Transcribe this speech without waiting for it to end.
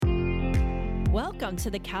Welcome to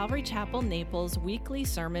the Calvary Chapel Naples weekly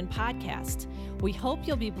sermon podcast. We hope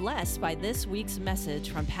you'll be blessed by this week's message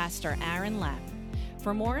from Pastor Aaron Lapp.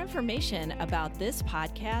 For more information about this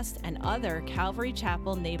podcast and other Calvary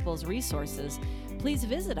Chapel Naples resources, please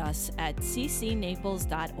visit us at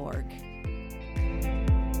ccnaples.org.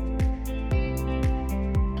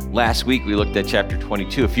 Last week we looked at chapter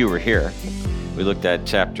 22. If you were here, we looked at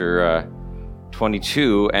chapter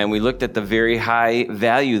 22, and we looked at the very high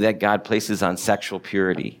value that God places on sexual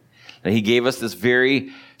purity. And he gave us this very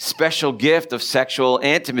special gift of sexual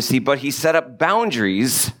intimacy, but he set up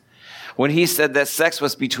boundaries when he said that sex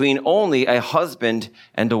was between only a husband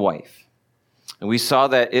and a wife. And we saw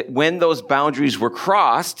that when those boundaries were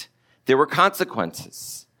crossed, there were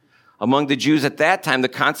consequences. Among the Jews at that time, the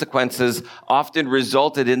consequences often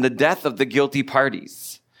resulted in the death of the guilty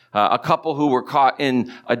parties. A couple who were caught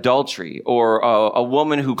in adultery, or a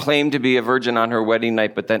woman who claimed to be a virgin on her wedding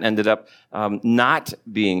night, but then ended up not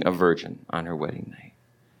being a virgin on her wedding night.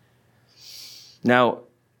 Now,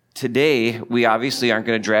 today, we obviously aren't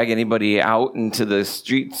going to drag anybody out into the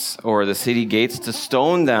streets or the city gates to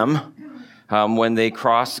stone them when they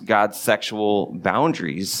cross God's sexual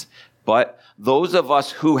boundaries. But those of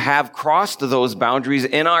us who have crossed those boundaries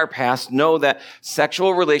in our past know that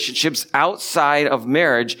sexual relationships outside of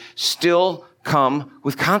marriage still come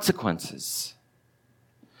with consequences.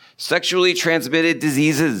 Sexually transmitted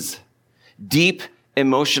diseases, deep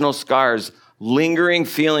emotional scars, lingering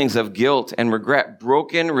feelings of guilt and regret,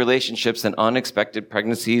 broken relationships, and unexpected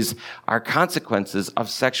pregnancies are consequences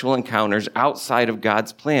of sexual encounters outside of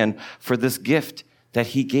God's plan for this gift that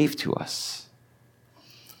he gave to us.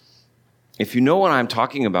 If you know what I'm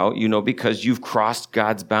talking about, you know because you've crossed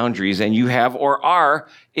God's boundaries and you have or are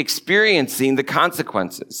experiencing the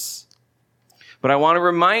consequences. But I want to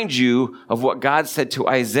remind you of what God said to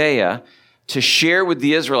Isaiah to share with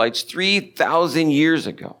the Israelites 3,000 years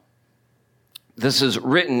ago. This is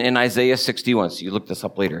written in Isaiah 61, so you look this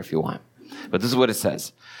up later if you want. But this is what it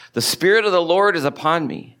says. The Spirit of the Lord is upon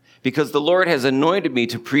me, because the Lord has anointed me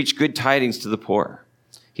to preach good tidings to the poor.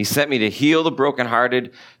 He sent me to heal the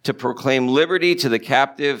brokenhearted, to proclaim liberty to the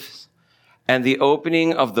captives, and the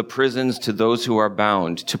opening of the prisons to those who are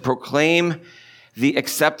bound, to proclaim the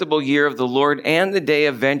acceptable year of the Lord and the day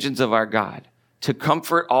of vengeance of our God, to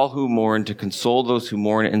comfort all who mourn, to console those who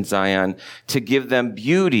mourn in Zion, to give them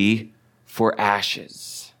beauty for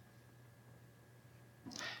ashes.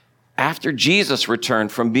 After Jesus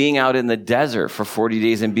returned from being out in the desert for 40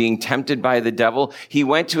 days and being tempted by the devil, he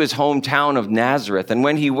went to his hometown of Nazareth. And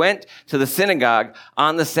when he went to the synagogue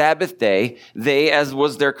on the Sabbath day, they, as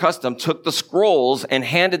was their custom, took the scrolls and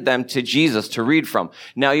handed them to Jesus to read from.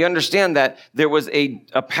 Now, you understand that there was a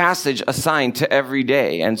passage assigned to every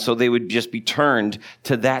day, and so they would just be turned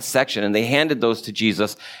to that section, and they handed those to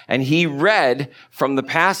Jesus, and he read from the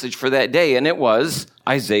passage for that day, and it was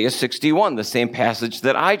Isaiah 61, the same passage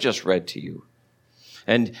that I just read to you.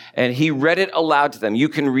 And he read it aloud to them. You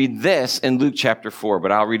can read this in Luke chapter 4,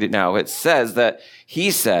 but I'll read it now. It says that he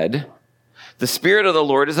said, "The Spirit of the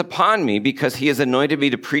Lord is upon me because he has anointed me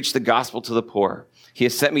to preach the gospel to the poor. He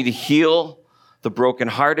has sent me to heal the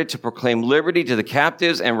brokenhearted, to proclaim liberty to the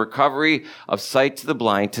captives and recovery of sight to the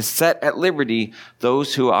blind, to set at liberty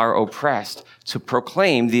those who are oppressed, to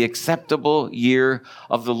proclaim the acceptable year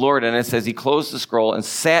of the Lord." And it says he closed the scroll and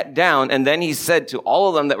sat down, and then he said to all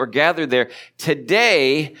of them that were gathered there,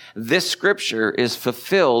 "Today this scripture is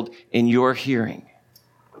fulfilled in your hearing."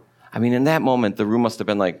 I mean, in that moment, the room must have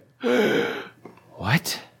been like,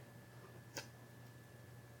 what?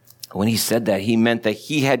 When he said that, he meant that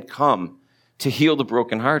he had come to heal the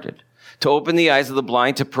brokenhearted, to open the eyes of the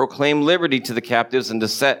blind, to proclaim liberty to the captives, and to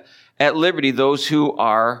set at liberty those who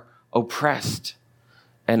are oppressed.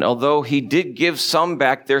 And although he did give some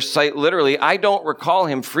back their sight literally, I don't recall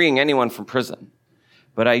him freeing anyone from prison.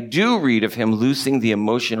 But I do read of him loosing the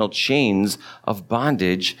emotional chains of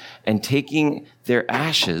bondage and taking their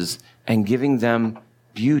ashes and giving them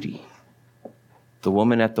beauty. The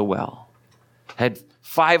woman at the well had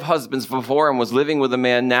 5 husbands before and was living with a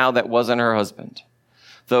man now that wasn't her husband.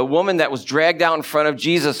 The woman that was dragged out in front of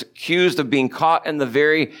Jesus, accused of being caught in the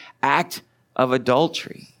very act of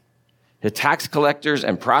adultery. The tax collectors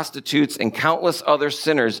and prostitutes and countless other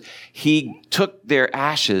sinners, he took their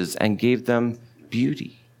ashes and gave them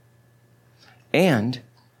beauty. And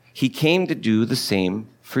he came to do the same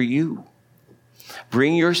for you.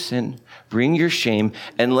 Bring your sin, bring your shame,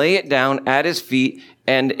 and lay it down at his feet,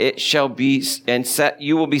 and it shall be,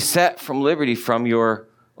 you will be set from liberty from your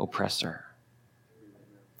oppressor.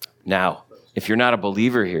 Now, if you're not a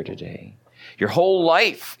believer here today, your whole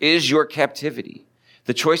life is your captivity.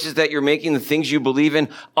 The choices that you're making, the things you believe in,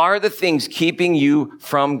 are the things keeping you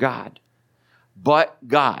from God. But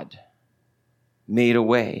God made a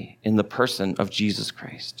way in the person of Jesus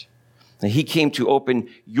Christ. And he came to open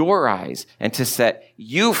your eyes and to set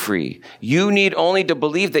you free. You need only to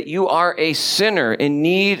believe that you are a sinner in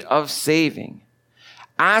need of saving.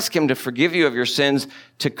 Ask him to forgive you of your sins,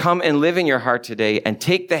 to come and live in your heart today, and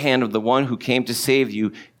take the hand of the one who came to save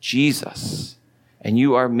you, Jesus. And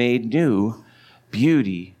you are made new,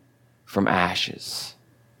 beauty from ashes.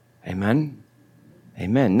 Amen?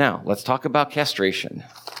 Amen. Now, let's talk about castration.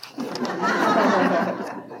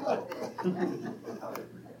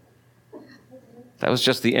 That was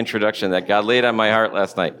just the introduction that God laid on my heart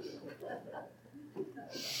last night.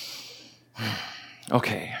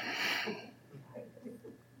 Okay.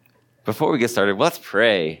 Before we get started, let's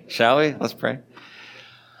pray, shall we? Let's pray.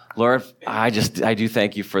 Lord, I do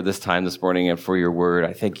thank you for this time this morning and for your word.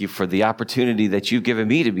 I thank you for the opportunity that you've given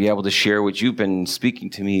me to be able to share what you've been speaking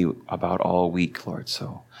to me about all week, Lord.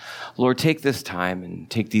 So, Lord, take this time and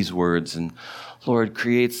take these words and, Lord,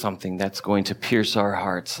 create something that's going to pierce our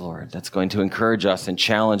hearts, Lord, that's going to encourage us and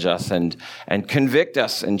challenge us and convict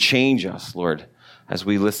us and change us, Lord, as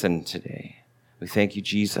we listen today. We thank you,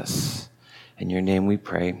 Jesus. In your name we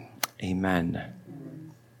pray. Amen.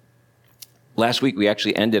 Last week we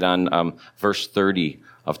actually ended on verse 30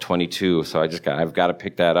 of 22, so I've got to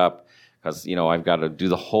pick that up because I've got to do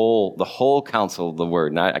the whole counsel of the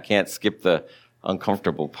word. I can't skip the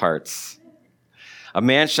uncomfortable parts. A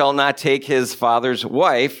man shall not take his father's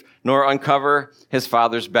wife, nor uncover his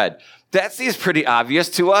father's bed. That seems pretty obvious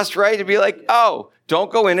to us, right? To be like, oh, don't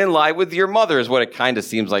go in and lie with your mother is what it kind of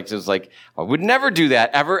seems like. It's like, I would never do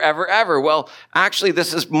that, ever, ever, ever. Well, actually,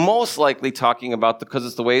 this is most likely talking about, because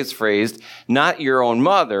it's the way it's phrased, not your own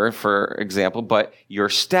mother, for example, but your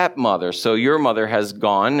stepmother. So your mother has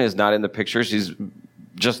gone, is not in the picture. She's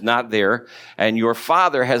just not there. And your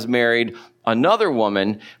father has married another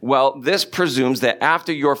woman. Well, this presumes that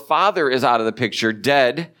after your father is out of the picture,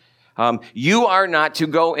 dead, you are not to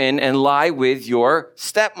go in and lie with your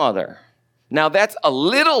stepmother. Now, that's a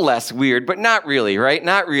little less weird, but not really, right?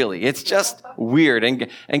 Not really. It's just weird.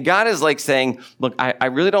 And God is like saying, look, I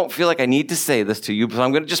really don't feel like I need to say this to you, but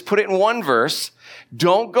I'm going to just put it in one verse.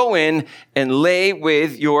 Don't go in and lay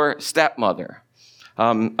with your stepmother.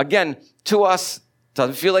 Again, to us,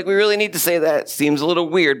 doesn't feel like we really need to say that. It seems a little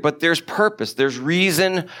weird, but there's purpose. There's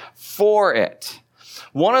reason for it.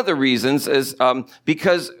 One of the reasons is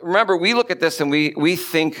because, remember, we look at this and we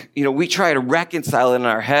think, we try to reconcile it in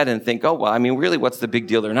our head and think, oh, well, really, what's the big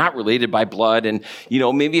deal? They're not related by blood. And,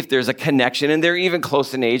 maybe if there's a connection and they're even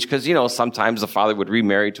close in age, because, sometimes the father would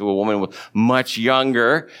remarry to a woman much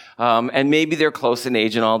younger, and maybe they're close in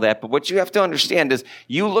age and all that. But what you have to understand is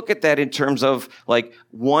you look at that in terms of like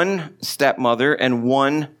one stepmother and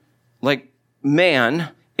one man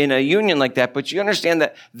in a union like that, but you understand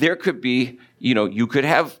that there could be, you could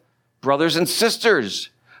have brothers and sisters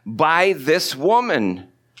by this woman,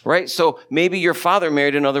 right? So maybe your father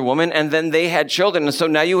married another woman and then they had children. And so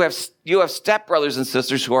now you have stepbrothers and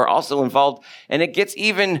sisters who are also involved. And it gets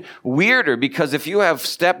even weirder because if you have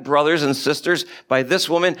stepbrothers and sisters by this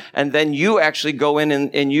woman and then you actually go in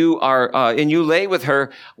and you lay with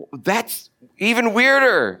her, that's even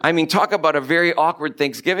weirder. Talk about a very awkward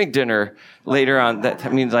Thanksgiving dinner later on.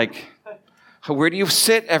 Where do you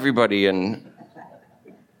sit, everybody? And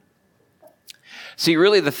see,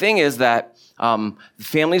 really, the thing is that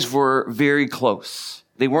families were very close.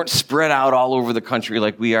 They weren't spread out all over the country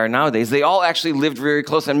like we are nowadays. They all actually lived very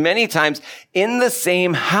close and many times in the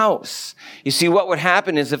same house. You see, what would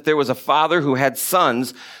happen is if there was a father who had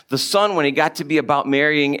sons, the son, when he got to be about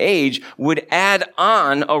marrying age, would add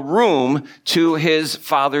on a room to his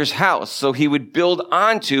father's house. So he would build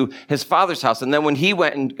onto his father's house. And then when he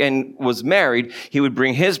went and was married, he would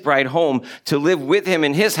bring his bride home to live with him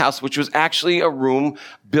in his house, which was actually a room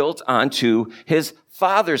built onto his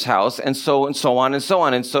father's house, and so on and so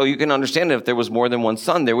on. And so you can understand that if there was more than one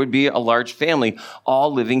son, there would be a large family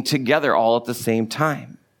all living together all at the same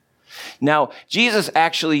time. Now, Jesus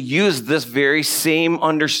actually used this very same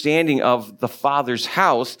understanding of the Father's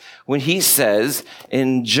house when he says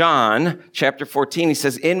in John chapter 14, he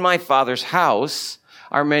says, "In my Father's house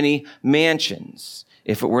are many mansions.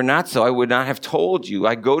 If it were not so, I would not have told you.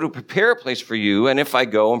 I go to prepare a place for you, and if I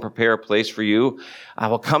go and prepare a place for you, I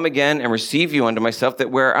will come again and receive you unto myself, that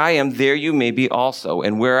where I am, there you may be also.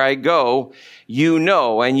 And where I go, you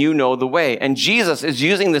know, and you know the way." And Jesus is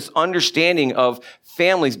using this understanding of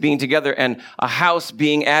families being together and a house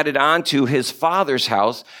being added onto his Father's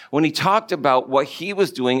house when he talked about what he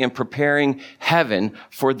was doing in preparing heaven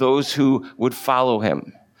for those who would follow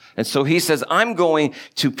him. And so he says, I'm going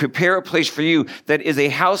to prepare a place for you that is a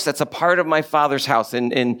house that's a part of my Father's house.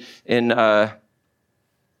 In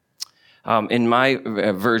my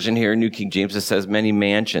version here, New King James, it says many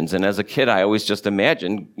mansions. And as a kid, I always just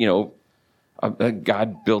imagined,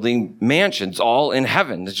 God building mansions all in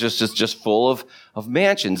heaven. It's just full of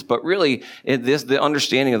mansions. But really, the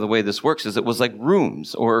understanding of the way this works is it was like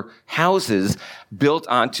rooms or houses built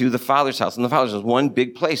onto the Father's house. And the Father's house is one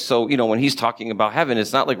big place. So, when he's talking about heaven,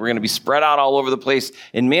 it's not like we're going to be spread out all over the place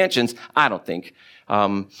in mansions, I don't think.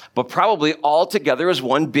 But probably all together as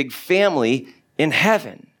one big family in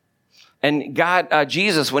heaven. And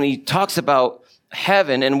Jesus, when he talks about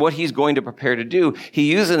heaven and what he's going to prepare to do,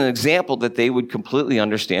 he uses an example that they would completely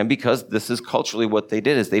understand, because this is culturally what they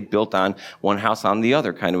did, is they built on one house on the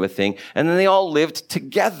other kind of a thing. And then they all lived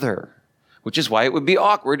together, which is why it would be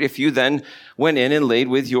awkward if you then went in and laid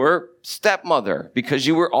with your stepmother, because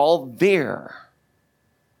you were all there.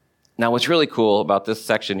 Now, what's really cool about this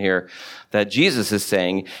section here that Jesus is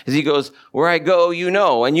saying is he goes, where I go, you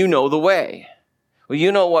know, and you know the way. Well,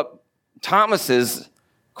 you know what Thomas's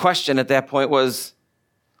question at that point was,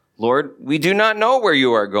 Lord, we do not know where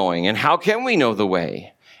you are going, and how can we know the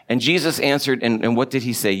way? And Jesus answered, and what did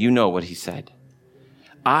he say? You know what he said.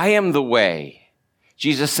 I am the way.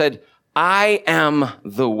 Jesus said, I am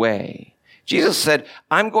the way. Jesus said,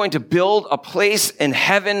 I'm going to build a place in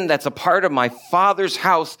heaven that's a part of my Father's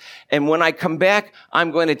house, and when I come back, I'm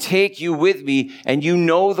going to take you with me, and you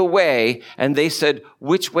know the way. And they said,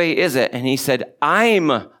 which way is it? And he said,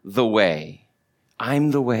 I'm the way.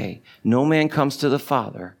 I'm the way. No man comes to the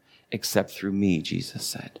Father except through me, Jesus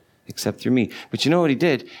said. Except through me. But you know what he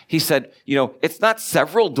did? He said, it's not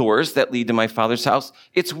several doors that lead to my Father's house.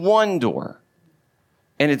 It's one door.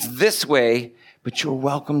 And it's this way, but you're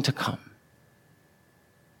welcome to come.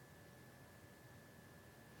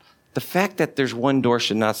 The fact that there's one door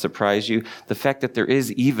should not surprise you. The fact that there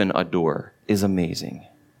is even a door is amazing.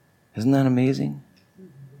 Isn't that amazing?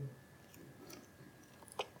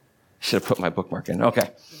 Should have put my bookmark in. Okay.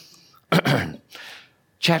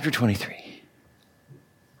 Chapter 23.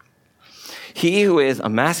 He who is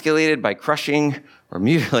emasculated by crushing or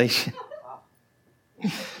mutilation.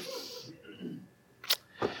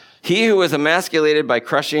 He who is emasculated by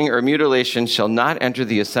crushing or mutilation shall not enter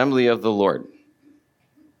the assembly of the Lord.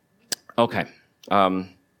 Okay.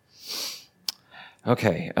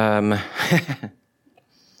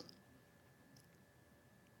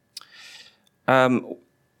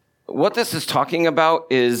 What this is talking about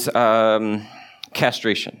is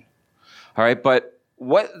castration. All right, but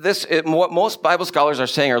what most Bible scholars are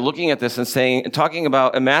saying, are looking at this and talking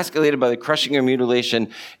about emasculated by the crushing or mutilation,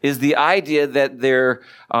 is the idea that their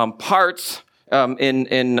parts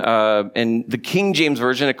in the King James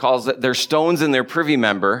Version, it calls it their stones in their privy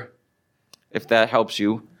member, if that helps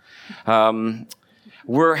you,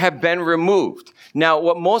 have been removed. Now,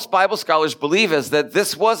 what most Bible scholars believe is that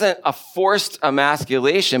this wasn't a forced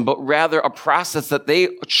emasculation, but rather a process that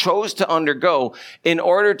they chose to undergo in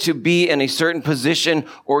order to be in a certain position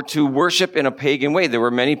or to worship in a pagan way. There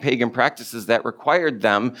were many pagan practices that required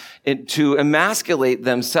them to emasculate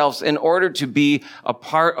themselves in order to be a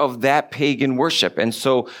part of that pagan worship. And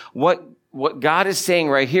so what God is saying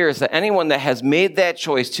right here is that anyone that has made that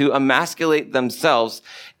choice to emasculate themselves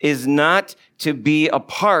is not to be a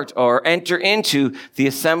part or enter into the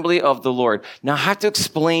assembly of the Lord. Now, I have to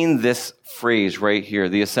explain this phrase right here,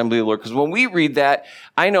 the assembly of the Lord, because when we read that,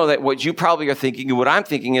 I know that what you probably are thinking, and what I'm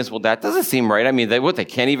thinking is, well, that doesn't seem right. I mean, they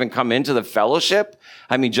can't even come into the fellowship?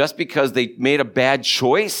 I mean, just because they made a bad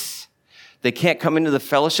choice, they can't come into the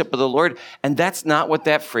fellowship of the Lord? And that's not what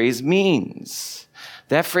that phrase means.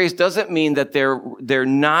 That phrase doesn't mean that they're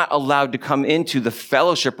not allowed to come into the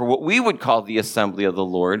fellowship, or what we would call the assembly of the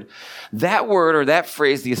Lord. That word, or that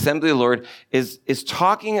phrase, the assembly of the Lord, is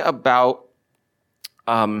talking about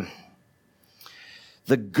the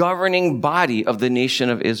governing body of the nation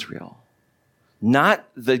of Israel. Not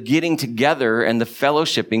the getting together and the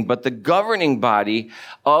fellowshipping, but the governing body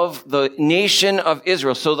of the nation of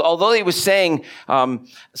Israel. So although he was saying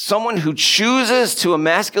someone who chooses to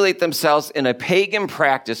emasculate themselves in a pagan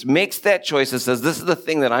practice, makes that choice and says, this is the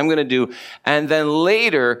thing that I'm going to do, and then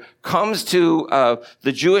later comes to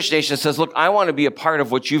the Jewish nation and says, look, I want to be a part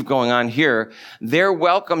of what you've going on here. They're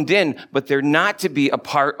welcomed in, but they're not to be a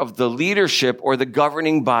part of the leadership or the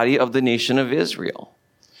governing body of the nation of Israel.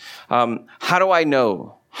 How do I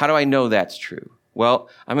know? How do I know that's true? Well,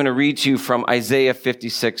 I'm going to read to you from Isaiah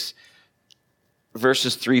 56,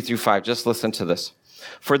 verses 3-5. Just listen to this.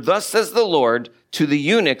 For thus says the Lord to the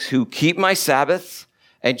eunuchs who keep my Sabbaths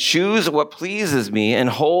and choose what pleases me and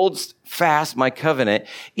holds fast my covenant,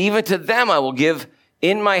 even to them I will give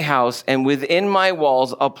in my house and within my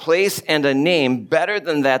walls a place and a name better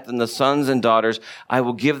than the sons and daughters. I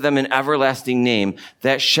will give them an everlasting name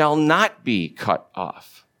that shall not be cut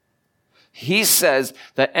off. He says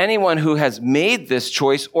that anyone who has made this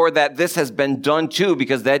choice, or that this has been done to,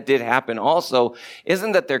 because that did happen also,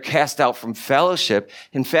 isn't that they're cast out from fellowship.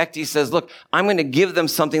 In fact, he says, look, I'm going to give them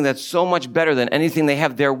something that's so much better than anything they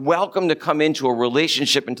have. They're welcome to come into a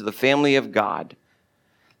relationship, into the family of God.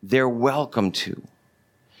 They're welcome to.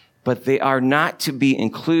 But they are not to be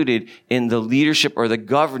included in the leadership or the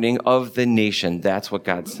governing of the nation. That's what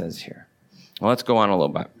God says here. Well, let's go on a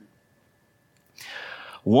little bit.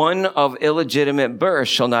 One of illegitimate birth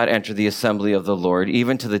shall not enter the assembly of the Lord,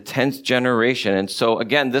 even to the 10th generation. And so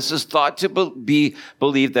again, this is thought to be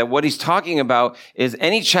believed that what he's talking about is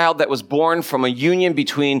any child that was born from a union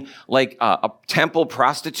between like a temple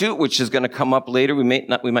prostitute, which is going to come up later. We might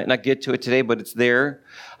not get to it today, but it's there.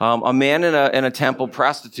 A man and a temple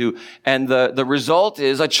prostitute. And the result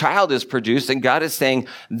is a child is produced, and God is saying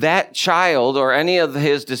that child or any of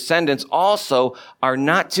his descendants also are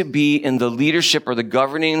not to be in the leadership or the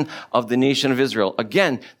governing of the nation of Israel.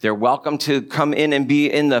 Again, they're welcome to come in and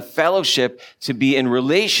be in the fellowship, to be in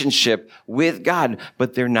relationship with God,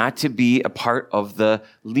 but they're not to be a part of the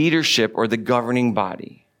leadership or the governing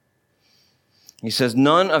body. He says,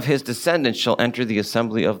 none of his descendants shall enter the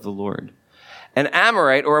assembly of the Lord. An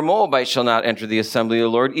Amorite or a Moabite shall not enter the assembly of the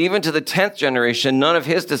Lord. Even to the 10th generation, none of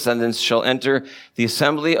his descendants shall enter the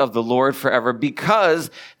assembly of the Lord forever, because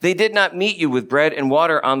they did not meet you with bread and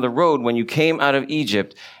water on the road when you came out of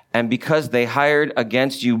Egypt, and because they hired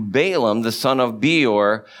against you Balaam, the son of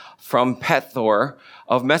Beor, from Pethor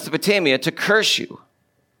of Mesopotamia, to curse you.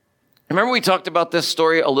 Remember we talked about this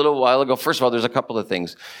story a little while ago. First of all, there's a couple of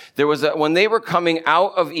things. There was when they were coming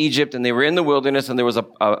out of Egypt and they were in the wilderness, and there was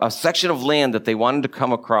a section of land that they wanted to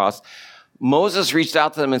come across. Moses reached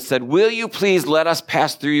out to them and said, will you please let us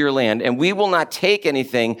pass through your land? And we will not take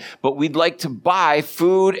anything, but we'd like to buy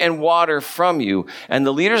food and water from you. And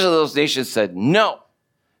the leaders of those nations said, no.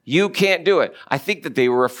 You can't do it. I think that they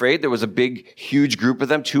were afraid. There was a big, huge group of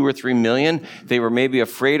them, 2 or 3 million. They were maybe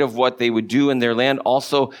afraid of what they would do in their land.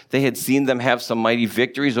 Also, they had seen them have some mighty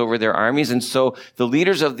victories over their armies. And so the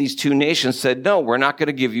leaders of these two nations said, no, we're not going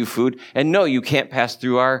to give you food. And no, you can't pass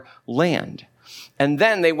through our land. And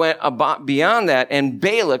then they went beyond that, and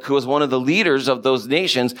Balak, who was one of the leaders of those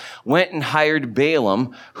nations, went and hired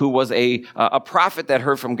Balaam, who was a prophet that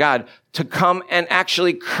heard from God, to come and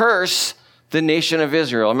actually curse the nation of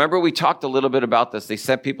Israel. Remember, we talked a little bit about this. They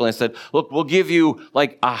sent people and said, look, we'll give you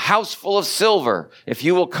like a house full of silver if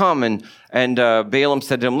you will come. And Balaam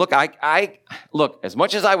said to him, look, look, as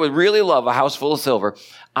much as I would really love a house full of silver,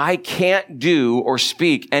 I can't do or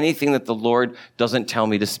speak anything that the Lord doesn't tell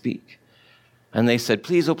me to speak. And they said,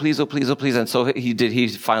 please, oh, please, oh, please, oh, please. And so he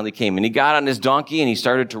finally came, and he got on his donkey and he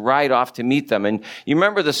started to ride off to meet them. And you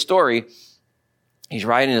remember the story. He's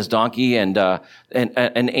riding his donkey, and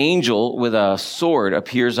an angel with a sword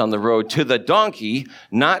appears on the road to the donkey,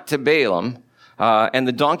 not to Balaam. And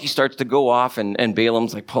the donkey starts to go off, and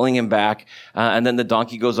Balaam's like pulling him back. And then the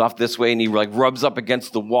donkey goes off this way, and he like rubs up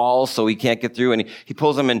against the wall so he can't get through. And he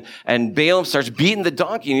pulls him in, and Balaam starts beating the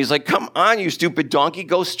donkey. And he's like, come on, you stupid donkey,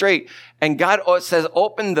 go straight. And God says,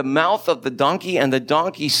 open the mouth of the donkey. And the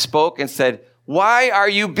donkey spoke and said, why are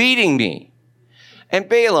you beating me? And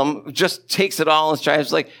Balaam just takes it all in stride,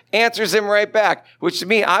 like answers him right back, which to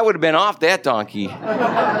me, I would have been off that donkey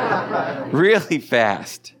really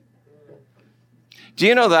fast. Do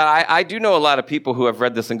you know that I do know a lot of people who have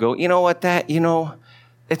read this and go, you know what,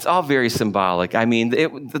 it's all very symbolic. I mean,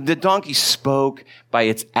 the donkey spoke by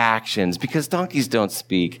its actions, because donkeys don't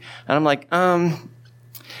speak. And I'm like,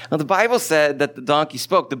 Now, the Bible said that the donkey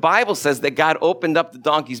spoke. The Bible says that God opened up the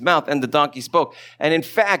donkey's mouth and the donkey spoke. And in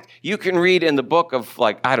fact, you can read in the book of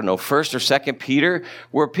 1st or 2nd Peter,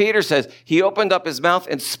 where Peter says he opened up his mouth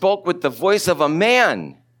and spoke with the voice of a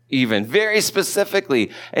man, even very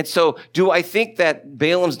specifically. And so do I think that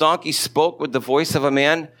Balaam's donkey spoke with the voice of a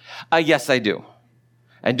man? Yes, I do.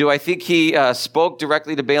 And do I think he spoke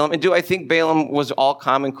directly to Balaam? And do I think Balaam was all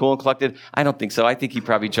calm and cool and collected? I don't think so. I think he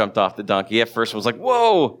probably jumped off the donkey at first and was like,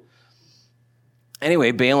 whoa.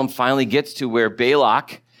 Anyway, Balaam finally gets to where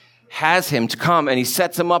Balak has him to come, and he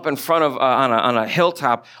sets him up in front of, on a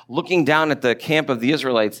hilltop, looking down at the camp of the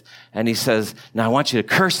Israelites. And he says, now I want you to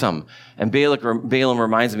curse them. And Balaam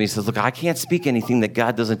reminds him, he says, look, I can't speak anything that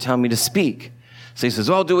God doesn't tell me to speak. So he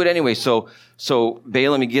says, I'll do it anyway. So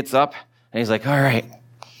Balaam, he gets up and he's like, all right.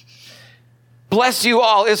 Bless you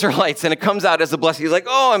all, Israelites. And it comes out as a blessing. He's like,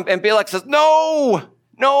 oh, and Balak says, no,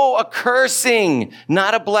 No, a cursing,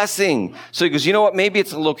 not a blessing. So he goes, you know what? Maybe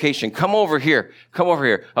it's a location. Come over here. Come over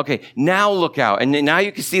here. Okay, now look out. And now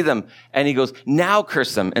you can see them. And he goes, now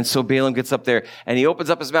curse them. And so Balaam gets up there and he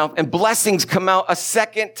opens up his mouth and blessings come out a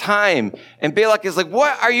second time. And Balak is like,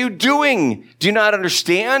 what are you doing? Do you not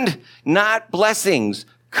understand? Not blessings,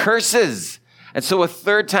 curses. And so a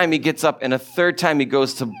third time he gets up and a third time he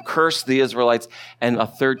goes to curse the Israelites, and a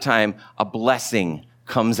third time a blessing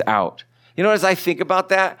comes out. You know, as I think about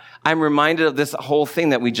that, I'm reminded of this whole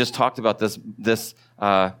thing that we just talked about, this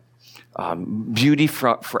beauty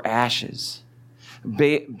for ashes.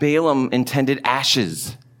 Balaam intended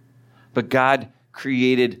ashes, but God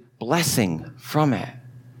created blessing from it,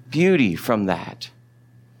 beauty from that.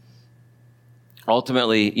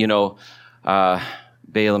 Ultimately, you know,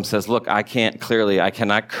 Balaam says, look, I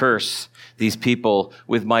cannot curse these people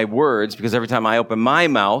with my words, because every time I open my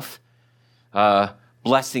mouth,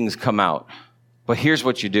 blessings come out. But here's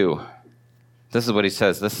what you do. This is what he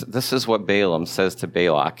says. This is what Balaam says to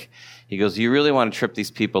Balak. He goes, you really want to trip these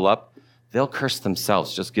people up? They'll curse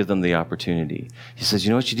themselves. Just give them the opportunity. He says, you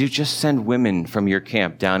know what you do? Just send women from your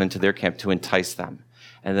camp down into their camp to entice them.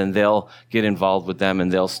 And then they'll get involved with them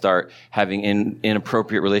and they'll start having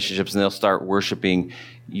inappropriate relationships and they'll start worshiping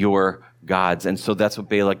your gods. And so that's what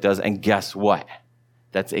Balak does. And guess what?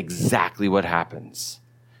 That's exactly what happens.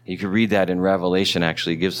 You can read that in Revelation,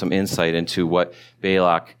 actually. It gives some insight into what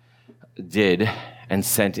Balak did and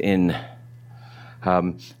sent in.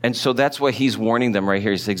 And so that's what he's warning them right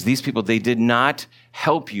here. He says, these people, they did not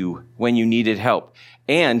help you when you needed help.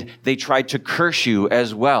 And they tried to curse you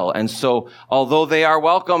as well. And so, although they are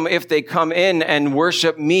welcome if they come in and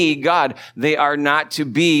worship me, God, they are not to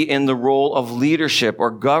be in the role of leadership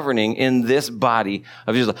or governing in this body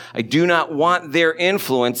of Israel. I do not want their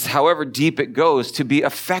influence, however deep it goes, to be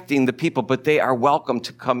affecting the people, but they are welcome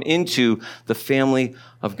to come into the family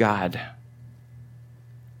of God.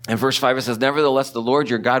 In verse 5, it says, nevertheless, the Lord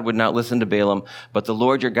your God would not listen to Balaam, but the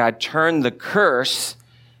Lord your God turned the curse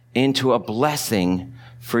into a blessing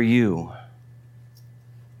for you.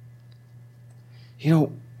 You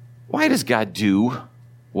know, why does God do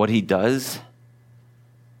what he does?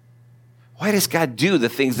 Why does God do the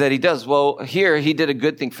things that he does? Well, here he did a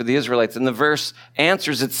good thing for the Israelites, and the verse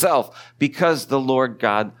answers itself, because the Lord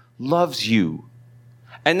God loves you.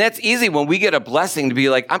 And that's easy when we get a blessing to be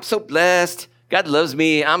like, I'm so blessed. God loves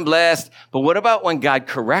me. I'm blessed. But what about when God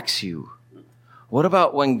corrects you? What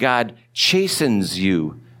about when God chastens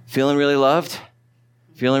you? Feeling really loved?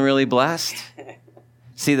 Feeling really blessed?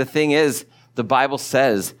 See, the thing is, the Bible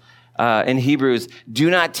says in Hebrews, do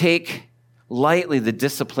not take lightly the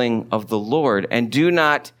discipline of the Lord, and do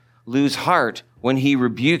not lose heart when he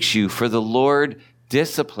rebukes you, for the Lord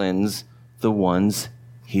disciplines the ones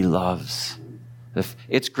he loves.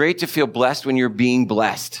 It's great to feel blessed when you're being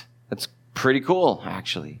blessed. That's pretty cool,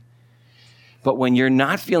 actually. But when you're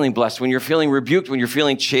not feeling blessed, when you're feeling rebuked, when you're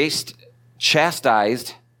feeling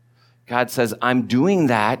chastised, God says, I'm doing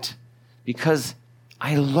that because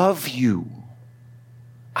I love you.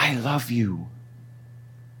 I love you.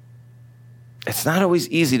 It's not always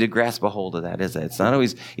easy to grasp a hold of that, is it? It's not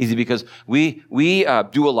always easy because we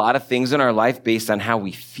do a lot of things in our life based on how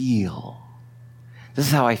we feel. This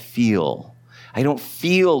is how I feel. I don't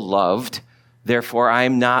feel loved, therefore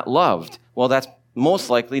I'm not loved. Well, that's most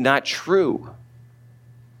likely not true.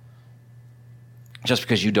 Just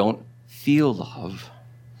because you don't feel love.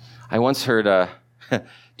 I once heard, do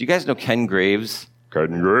you guys know Ken Graves?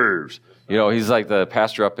 Ken Graves. You know, he's like the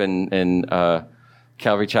pastor up in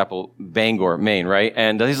Calvary Chapel, Bangor, Maine, right?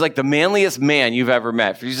 And he's like the manliest man you've ever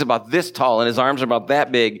met. He's about this tall and his arms are about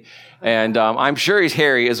that big. And I'm sure he's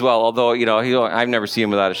hairy as well, although, you know, I've never seen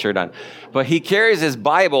him without a shirt on. But he carries his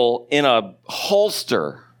Bible in a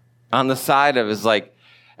holster on the side of his,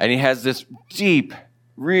 and he has this deep,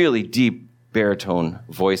 really deep baritone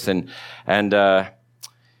voice. And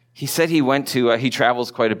he said he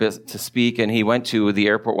travels quite a bit to speak, and he went to the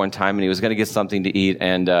airport one time and he was going to get something to eat.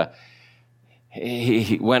 And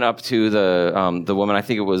he went up to the woman, I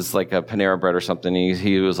think it was like a Panera Bread or something.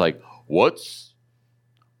 He was like, what's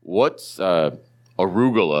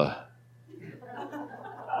arugula?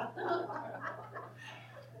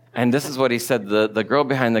 And this is what he said. The girl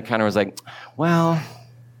behind the counter was like, well,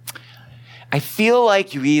 I feel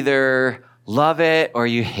like you either love it or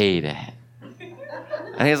you hate it.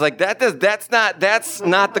 And he's like, that's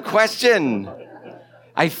not the question.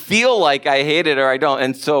 I feel like I hate it or I don't.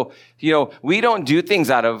 And so, you know, we don't do things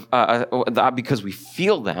out of because we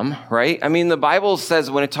feel them, right? I mean, the Bible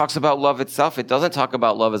says when it talks about love itself, it doesn't talk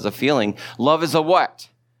about love as a feeling. Love is a what?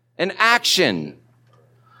 An action.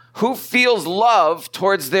 Who feels love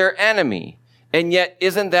towards their enemy? And yet,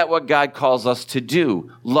 isn't that what God calls us to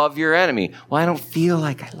do? Love your enemy. Well, I don't feel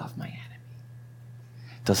like I love my enemy.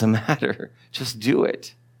 Doesn't matter. Just do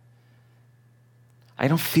it. I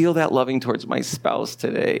don't feel that loving towards my spouse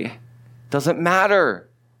today. Doesn't matter.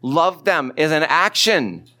 Love them is an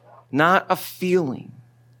action, not a feeling.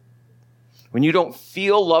 When you don't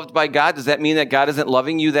feel loved by God, does that mean that God isn't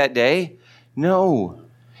loving you that day? No.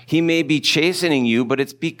 He may be chastening you, but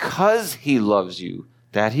it's because he loves you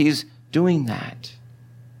that he's doing that.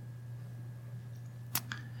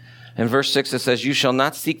 In verse 6, it says, you shall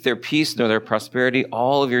not seek their peace nor their prosperity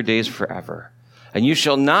all of your days forever. And you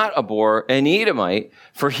shall not abhor an Edomite,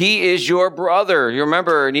 for he is your brother. You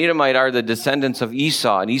remember, an Edomite are the descendants of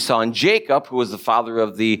Esau. And Esau and Jacob, who was the father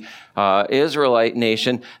of the Israelite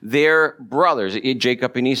nation, they're brothers.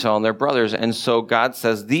 Jacob and Esau and they're brothers. And so God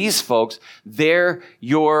says, these folks, they're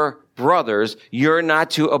your brothers. You're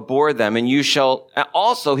not to abhor them. And you shall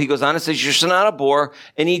also, he goes on and says, you shall not abhor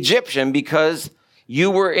an Egyptian because you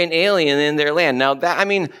were an alien in their land. Now,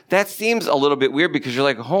 that seems a little bit weird because you're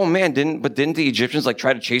like, oh man, didn't the Egyptians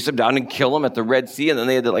try to chase them down and kill them at the Red Sea, and then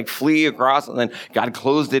they had to flee across, and then God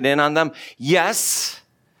closed it in on them? Yes,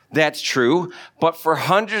 that's true. But for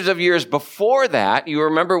hundreds of years before that, you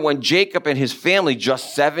remember when Jacob and his family,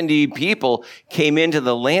 just 70 people, came into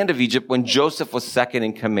the land of Egypt when Joseph was second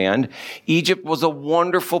in command. Egypt was a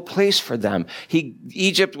wonderful place for them.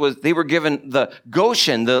 They were given the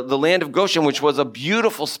Goshen, the land of Goshen, which was a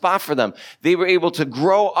beautiful spot for them. They were able to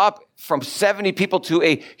grow up from 70 people to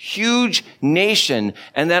a huge nation,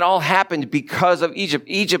 and that all happened because of Egypt.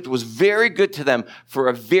 Egypt was very good to them for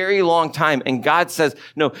a very long time, and God says,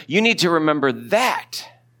 no, you need to remember that.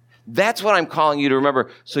 That's what I'm calling you to remember,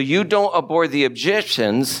 so you don't abhor the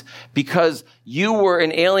Egyptians because you were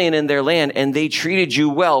an alien in their land, and they treated you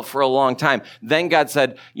well for a long time. Then God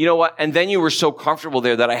said, you know what, and then you were so comfortable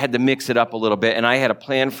there that I had to mix it up a little bit, and I had a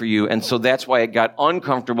plan for you, and so that's why it got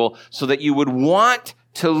uncomfortable, so that you would want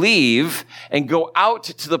to leave and go out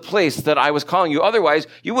to the place that I was calling you. Otherwise,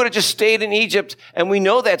 you would have just stayed in Egypt. And we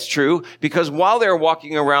know that's true because while they were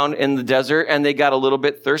walking around in the desert and they got a little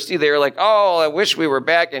bit thirsty, they were like, oh, I wish we were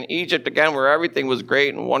back in Egypt again where everything was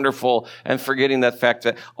great and wonderful, and forgetting the fact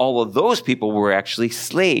that all of those people were actually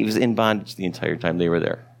slaves in bondage the entire time they were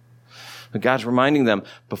there. But God's reminding them,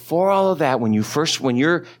 before all of that, when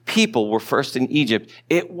your people were first in Egypt,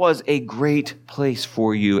 it was a great place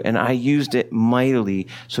for you, and I used it mightily,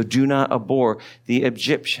 so do not abhor the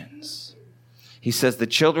Egyptians. He says, the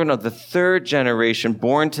children of the third generation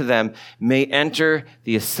born to them may enter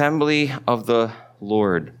the assembly of the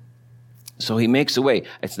Lord. So he makes a way.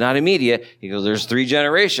 It's not immediate. He goes, there's 3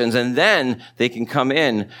 generations, and then they can come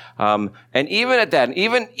in. And even at that,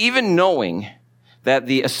 even knowing that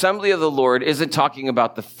the assembly of the Lord isn't talking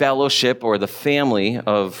about the fellowship or the family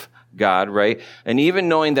of God, right? And even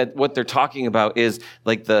knowing that what they're talking about is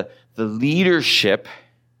the leadership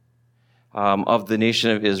of the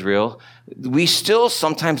nation of Israel, we still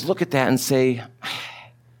sometimes look at that and say,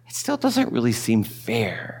 it still doesn't really seem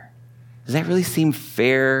fair. Does that really seem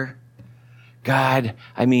fair? God,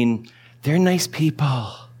 they're nice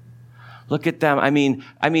people. Look at them.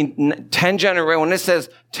 10 generations, when it says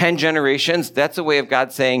 10 generations, that's a way of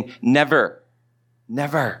God saying never,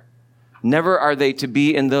 never, never are they to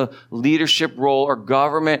be in the leadership role or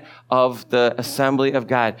government of the assembly of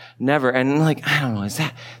God. Never. And I don't know,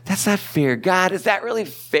 that's not fair. God, is that really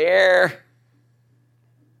fair?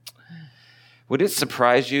 Would it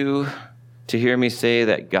surprise you to hear me say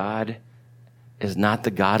that God is not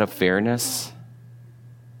the God of fairness?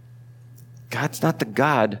 God's not the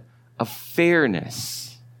God of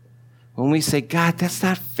fairness. When we say, God, that's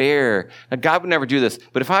not fair. Now, God would never do this.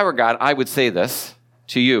 But if I were God, I would say this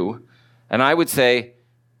to you. And I would say,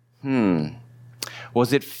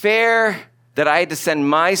 was it fair that I had to send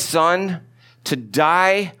my son to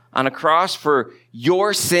die on a cross for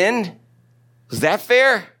your sin? Was that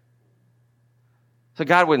fair? So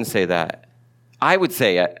God wouldn't say that. I would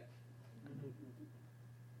say it.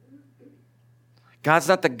 God's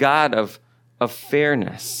not the God of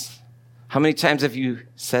fairness. How many times have you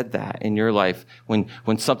said that in your life when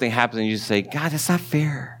something happens and you say, God, that's not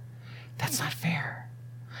fair. That's not fair.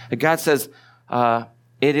 And God says,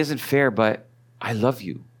 it isn't fair, but I love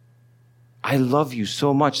you. I love you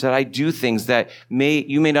so much that I do things that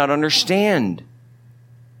you may not understand.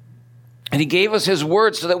 And he gave us his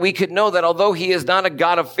word so that we could know that although he is not a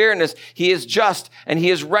God of fairness, he is just and he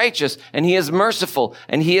is righteous and he is merciful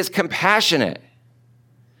and he is compassionate.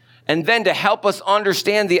 And then to help us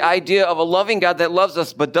understand the idea of a loving God that loves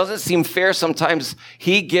us but doesn't seem fair sometimes,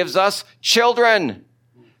 he gives us children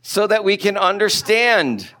so that we can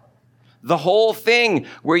understand the whole thing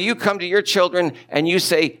where you come to your children and you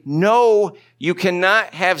say, no, you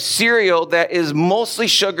cannot have cereal that is mostly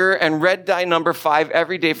sugar and red dye number 5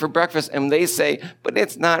 every day for breakfast. And they say, but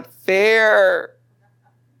it's not fair.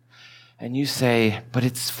 And you say, but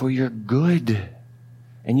it's for your good.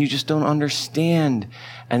 And you just don't understand.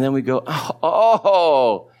 And then we go,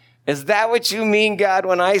 oh, is that what you mean, God,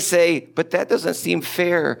 when I say, but that doesn't seem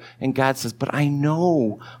fair? And God says, but I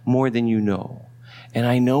know more than you know. And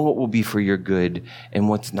I know what will be for your good and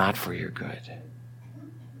what's not for your good.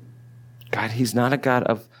 God, he's not a God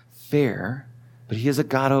of fair, but he is a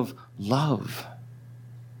God of love.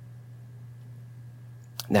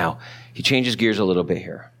 Now, he changes gears a little bit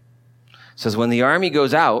here. Says, when the army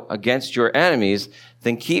goes out against your enemies,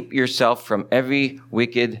 then keep yourself from every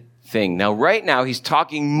wicked thing. Now, right now, he's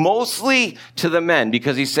talking mostly to the men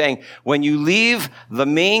because he's saying, when you leave the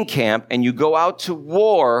main camp and you go out to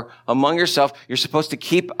war among yourself, you're supposed to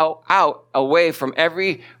keep out away from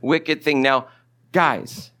every wicked thing. Now,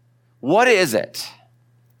 guys, what is it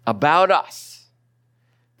about us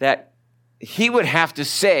that he would have to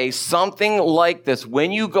say something like this?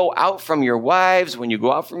 When you go out from your wives, when you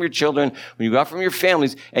go out from your children, when you go out from your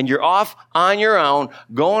families, and you're off on your own,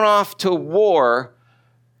 going off to war,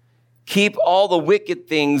 keep all the wicked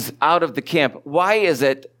things out of the camp. Why is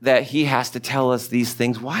it that he has to tell us these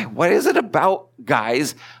things? Why? What is it about,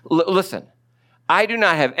 guys? Listen, I do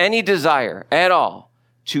not have any desire at all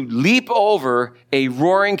to leap over a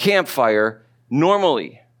roaring campfire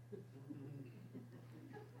normally.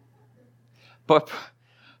 But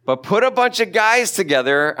put a bunch of guys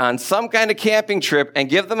together on some kind of camping trip and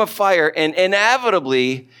give them a fire, and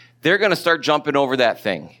inevitably, they're going to start jumping over that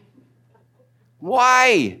thing.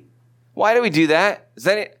 Why? Why do we do that? Is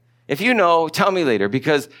that it? If you know, tell me later,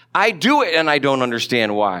 because I do it and I don't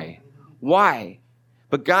understand why. Why?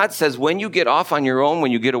 But God says when you get off on your own,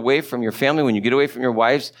 when you get away from your family, when you get away from your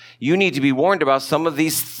wives, you need to be warned about some of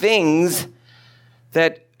these things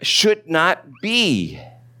that should not be.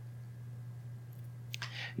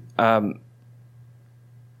 I'm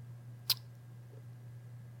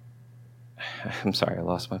sorry, I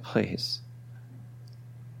lost my place.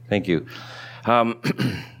 Thank you.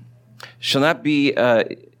 Shall not,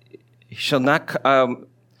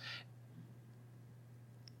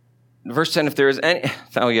 verse 10, if there is any,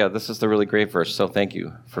 oh yeah, this is the really great verse, so thank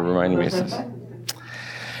you for reminding me of this.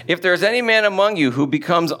 If there is any man among you who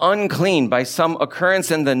becomes unclean by some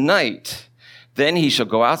occurrence in the night, then he shall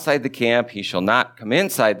go outside the camp. He shall not come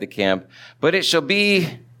inside the camp. But it shall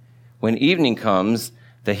be when evening comes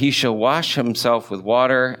that he shall wash himself with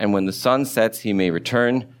water, and when the sun sets, he may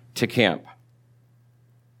return to camp.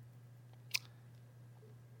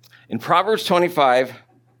 In Proverbs 25,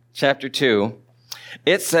 chapter 2,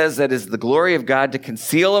 it says that it is the glory of God to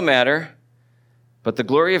conceal a matter, but the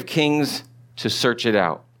glory of kings to search it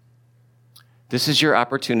out. This is your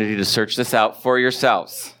opportunity to search this out for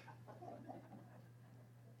yourselves.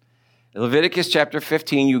 In Leviticus chapter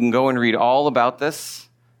 15, you can go and read all about this,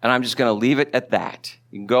 and I'm just going to leave it at that.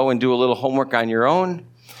 You can go and do a little homework on your own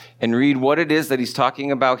and read what it is that he's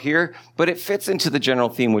talking about here, but it fits into the general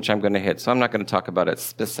theme, which I'm going to hit, so I'm not going to talk about it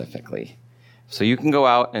specifically. So you can go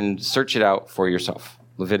out and search it out for yourself.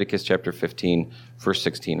 Leviticus chapter 15, verse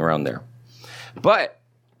 16, around there. But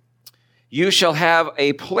you shall have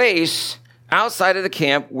a place outside of the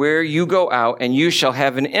camp where you go out, and you shall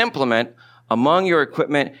have an implement among your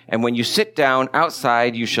equipment, and when you sit down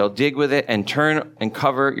outside, you shall dig with it and turn and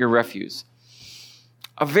cover your refuse.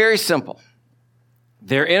 Very simple.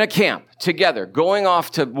 They're in a camp together, going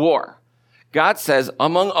off to war. God says,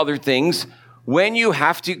 among other things, when you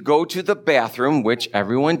have to go to the bathroom, which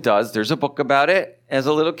everyone does, there's a book about it. As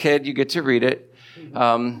a little kid, you get to read it.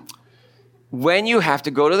 When you have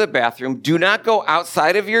to go to the bathroom, do not go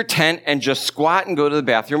outside of your tent and just squat and go to the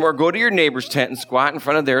bathroom, or go to your neighbor's tent and squat in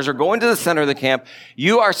front of theirs, or go into the center of the camp.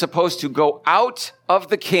 You are supposed to go out of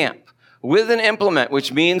the camp with an implement,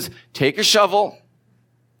 which means take a shovel,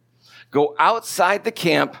 go outside the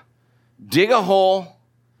camp, dig a hole,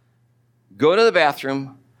 go to the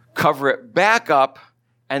bathroom, cover it back up,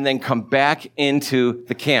 and then come back into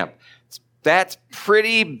the camp. That's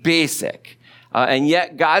pretty basic. And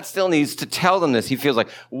yet God still needs to tell them this. He feels like,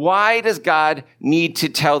 why does God need to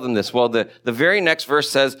tell them this? Well, the very next verse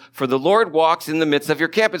says, for the Lord walks in the midst of your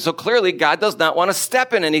camp. And so clearly God does not want to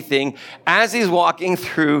step in anything as he's walking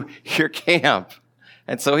through your camp.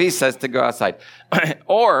 And so he says to go outside.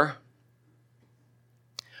 Or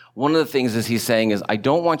one of the things is he's saying is, I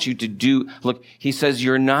don't want you to do, look, he says,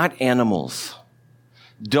 you're not animals.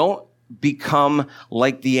 Don't become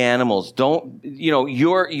like the animals.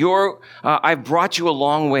 I've brought you a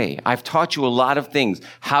long way. I've taught you a lot of things,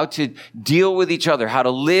 how to deal with each other, how to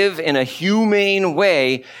live in a humane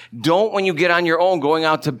way. Don't, when you get on your own going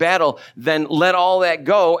out to battle, then let all that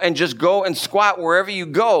go and just go and squat wherever you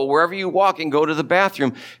go, wherever you walk, and go to the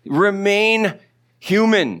bathroom. Remain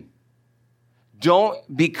human.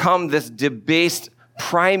 Don't become this debased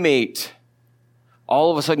primate, all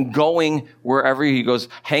of a sudden going wherever he goes.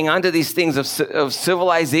 Hang on to these things of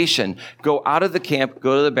civilization. Go out of the camp,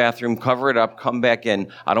 go to the bathroom, cover it up, come back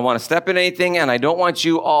in. I don't want to step in anything, and I don't want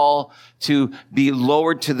you all to be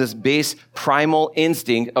lowered to this base primal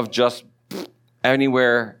instinct of just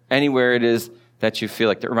anywhere it is that you feel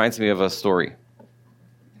like. That reminds me of a story.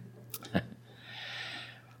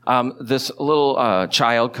 This little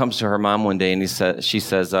child comes to her mom one day, and she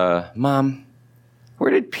says, Mom, where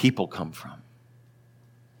did people come from?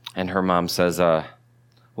 And her mom says,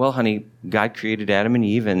 well, honey, God created Adam and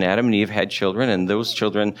Eve had children, and those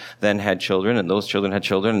children then had children, and those children had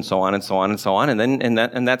children, and so on and so on and so on,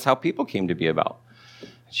 and that's how people came to be about.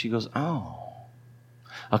 And she goes, oh.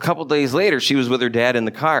 A couple days later, she was with her dad in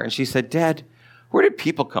the car, and she said, Dad, where did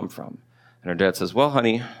people come from? And her dad says, well,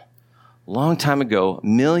 honey, long time ago,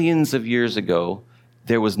 millions of years ago,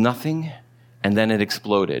 there was nothing, and then it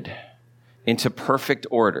exploded into perfect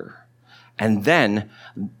order. And then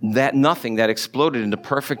that nothing that exploded into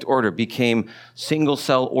perfect order became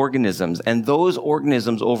single-cell organisms. And those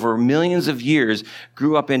organisms over millions of years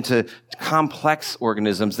grew up into complex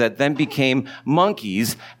organisms that then became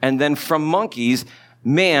monkeys. And then from monkeys,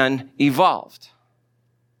 man evolved.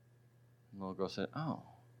 And the little girl said, oh.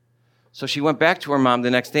 So she went back to her mom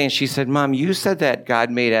the next day and she said, Mom, you said that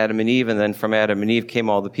God made Adam and Eve, and then from Adam and Eve came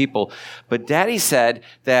all the people. But Daddy said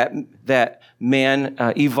that man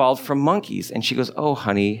evolved from monkeys. And she goes, oh,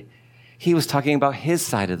 honey, he was talking about his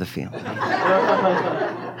side of the family.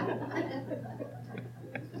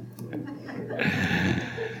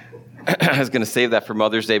 I was going to save that for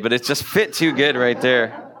Mother's Day, but it just fit too good right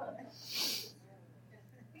there.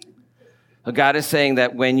 God is saying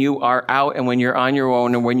that when you are out and when you're on your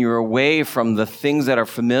own and when you're away from the things that are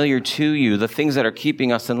familiar to you, the things that are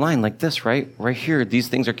keeping us in line, like this, right? Right here, these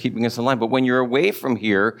things are keeping us in line. But when you're away from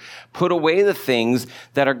here, put away the things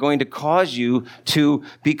that are going to cause you to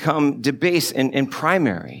become debased and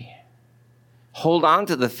primary. Hold on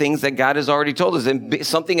to the things that God has already told us. And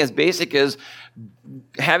something as basic as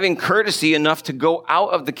having courtesy enough to go out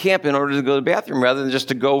of the camp in order to go to the bathroom rather than just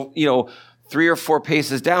to go, 3 or 4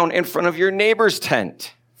 paces down in front of your neighbor's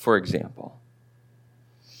tent, for example.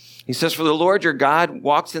 He says, for the Lord your God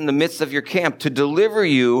walks in the midst of your camp to deliver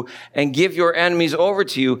you and give your enemies over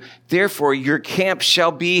to you. Therefore, your camp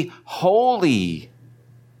shall be holy,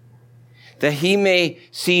 that he may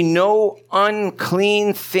see no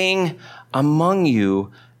unclean thing among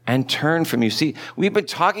you and turn from you. See, we've been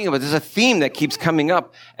talking about, there's a theme that keeps coming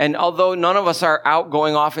up. And although none of us are out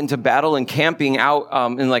going off into battle and camping out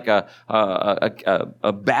in like a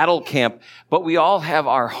battle camp, but we all have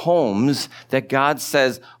our homes that God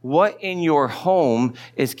says, what in your home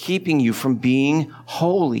is keeping you from being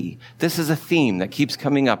holy? This is a theme that keeps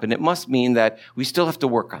coming up, and it must mean that we still have to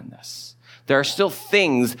work on this. There are still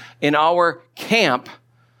things in our camp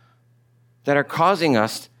that are causing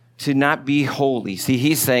us to not be holy. See,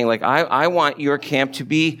 he's saying, I want your camp to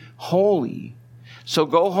be holy. So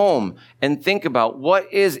go home and think about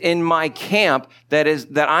what is in my camp that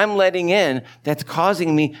I'm letting in that's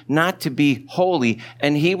causing me not to be holy.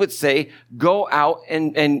 And he would say, go out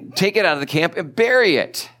and take it out of the camp and bury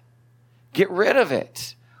it. Get rid of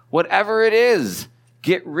it. Whatever it is,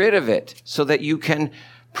 get rid of it so that you can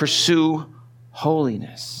pursue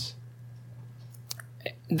holiness.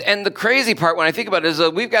 And the crazy part when I think about it is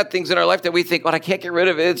that we've got things in our life that we think, I can't get rid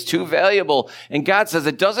of it. It's too valuable. And God says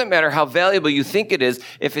it doesn't matter how valuable you think it is.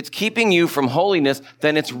 If it's keeping you from holiness,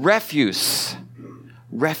 then it's refuse.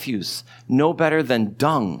 Refuse. No better than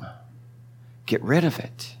dung. Get rid of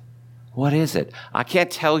it. What is it? I can't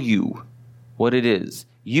tell you what it is.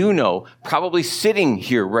 You know, probably sitting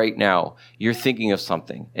here right now, you're thinking of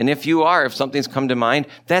something. And if something's come to mind,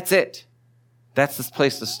 that's it. That's the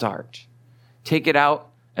place to start. Take it out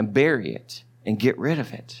and bury it and get rid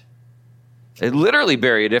of it. And literally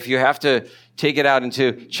bury it if you have to take it out and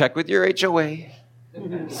to check with your HOA,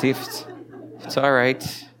 see if it's all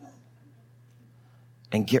right,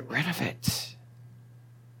 and get rid of it.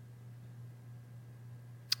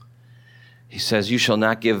 He says, you shall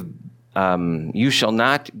not give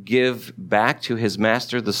back to his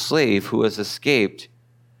master the slave who has escaped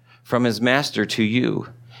from his master to you.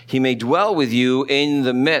 He may dwell with you in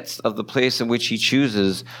the midst of the place in which he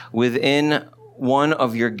chooses, within one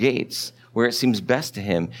of your gates. Where it seems best to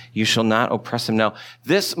him, you shall not oppress him. Now,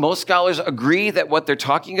 most scholars agree that what they're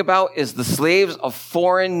talking about is the slaves of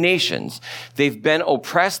foreign nations. They've been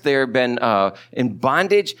oppressed. They've been in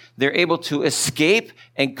bondage. They're able to escape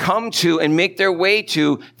and come to and make their way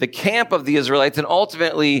to the camp of the Israelites and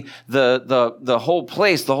ultimately the whole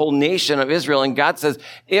place, the whole nation of Israel. And God says,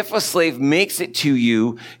 if a slave makes it to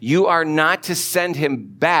you, you are not to send him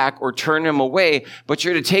back or turn him away, but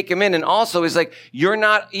you're to take him in. And also, he's like, you're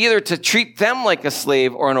not either to treat them like a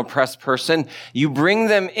slave or an oppressed person. You bring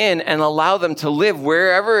them in and allow them to live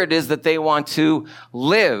wherever it is that they want to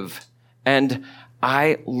live. And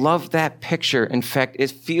I love that picture. In fact,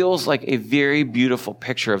 it feels like a very beautiful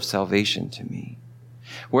picture of salvation to me.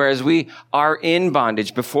 Whereas we are in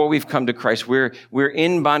bondage before we've come to Christ, we're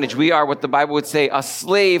in bondage. We are what the Bible would say, a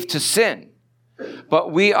slave to sin.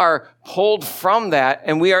 But we are pulled from that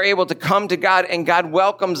and we are able to come to God and God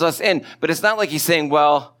welcomes us in. But it's not like he's saying,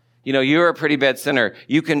 well, you're a pretty bad sinner.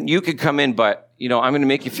 You could come in, but, I'm going to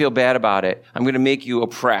make you feel bad about it. I'm going to make you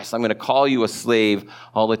oppressed. I'm going to call you a slave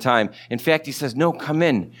all the time. In fact, he says, no, come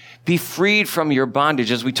in. Be freed from your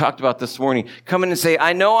bondage, as we talked about this morning. Come in and say,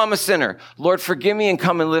 I know I'm a sinner. Lord, forgive me and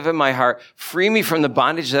come and live in my heart. Free me from the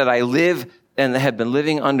bondage that I live and have been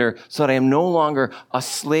living under so that I am no longer a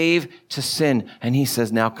slave to sin. And he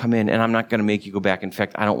says, now come in, and I'm not going to make you go back. In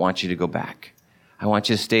fact, I don't want you to go back. I want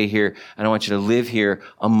you to stay here, and I want you to live here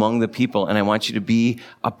among the people, and I want you to be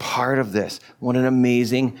a part of this. What an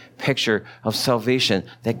amazing picture of salvation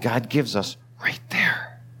that God gives us right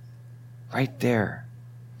there. Right there.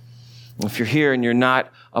 If you're here and you're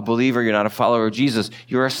not a believer, you're not a follower of Jesus,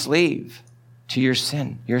 you're a slave to your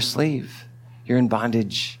sin. You're a slave. You're in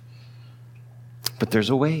bondage. But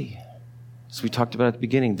there's a way. As we talked about at the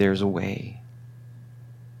beginning, there's a way.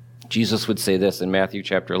 Jesus would say this in Matthew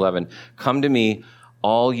chapter 11, come to me,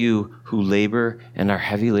 all you who labor and are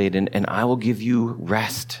heavy laden, and I will give you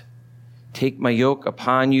rest. Take my yoke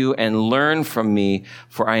upon you and learn from me,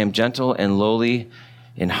 for I am gentle and lowly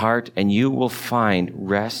in heart, and you will find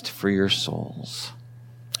rest for your souls.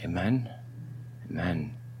 Amen.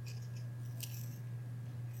 Amen.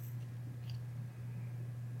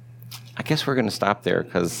 I guess we're going to stop there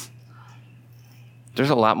because there's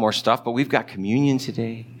a lot more stuff, but we've got communion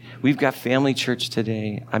today. We've got family church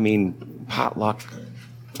today. Potluck.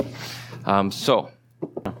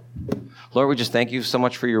 Lord, we just thank you so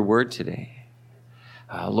much for your word today.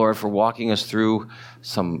 Lord, for walking us through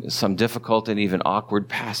some difficult and even awkward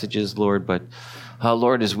passages, Lord. But,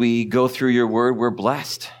 Lord, as we go through your word, we're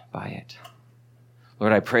blessed by it.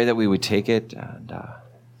 Lord, I pray that we would take it and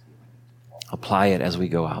apply it as we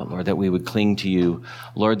go out, Lord, that we would cling to you.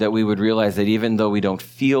 Lord, that we would realize that even though we don't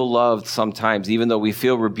feel loved sometimes, even though we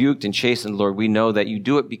feel rebuked and chastened, Lord, we know that you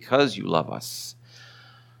do it because you love us.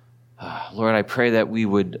 Lord, I pray that we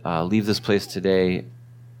would leave this place today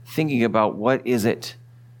thinking about what is it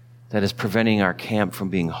that is preventing our camp from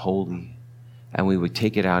being holy, and we would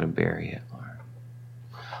take it out and bury it, Lord.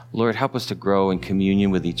 Lord, help us to grow in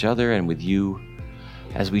communion with each other and with you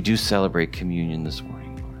as we do celebrate communion this morning.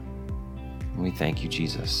 And we thank you,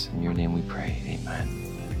 Jesus. In your name we pray. Amen.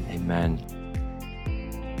 Amen.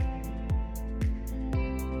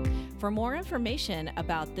 For more information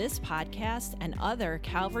about this podcast and other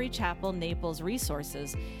Calvary Chapel Naples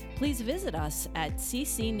resources, please visit us at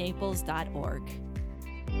ccnaples.org.